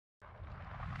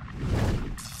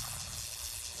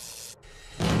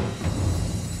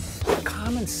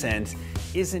common sense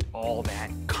isn't all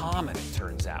that common, it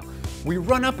turns out. We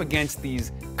run up against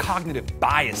these cognitive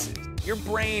biases. Your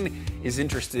brain is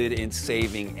interested in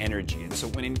saving energy, and so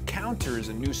when it encounters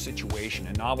a new situation,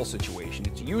 a novel situation,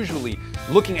 it's usually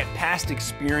looking at past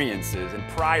experiences and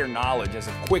prior knowledge as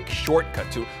a quick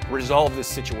shortcut to resolve this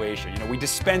situation. We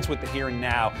dispense with the here and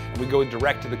now, and we go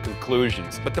direct to the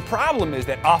conclusions. But the problem is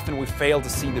that often we fail to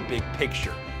see the big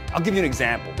picture. I'll give you an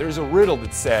example. There's a riddle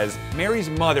that says, Mary's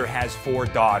mother has 4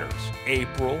 daughters,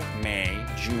 April, May,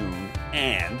 June,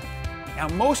 and... Now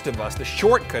most of us, the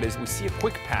shortcut is we see a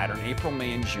quick pattern, April,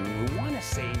 May, and June, we want to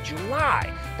say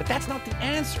July. But that's not the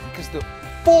answer, because the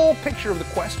full picture of the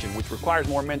question, which requires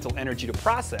more mental energy to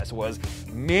process, was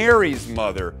Mary's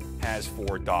mother has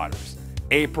 4 daughters.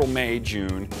 April, May,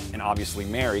 June, and obviously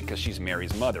Mary, because she's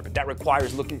Mary's mother. But that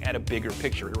requires looking at a bigger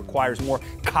picture. It requires more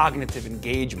cognitive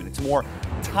engagement. It's more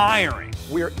tiring.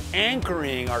 We're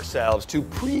anchoring ourselves to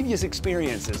previous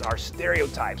experiences, our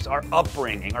stereotypes, our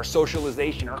upbringing, our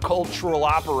socialization, our cultural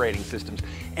operating systems.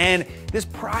 And this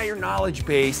prior knowledge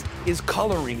base is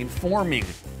coloring, informing,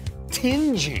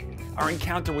 tinging our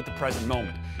encounter with the present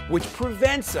moment, which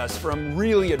prevents us from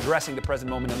really addressing the present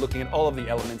moment and looking at all of the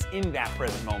elements in that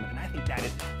present moment. And I think that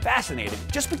is fascinating.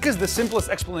 Just because the simplest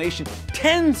explanation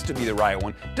tends to be the right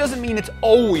one doesn't mean it's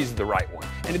always the right one.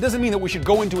 And it doesn't mean that we should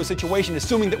go into a situation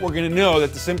assuming that we're going to know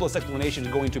that the simplest explanation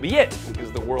is going to be it,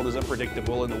 because the world is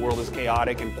unpredictable and the world is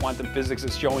chaotic, and quantum physics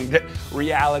is showing that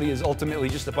reality is ultimately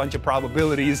just a bunch of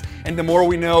probabilities, and the more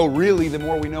we know, really, the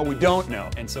more we know we don't know.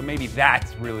 And so maybe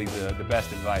that's really the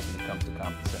best advice when it comes to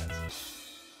common sense.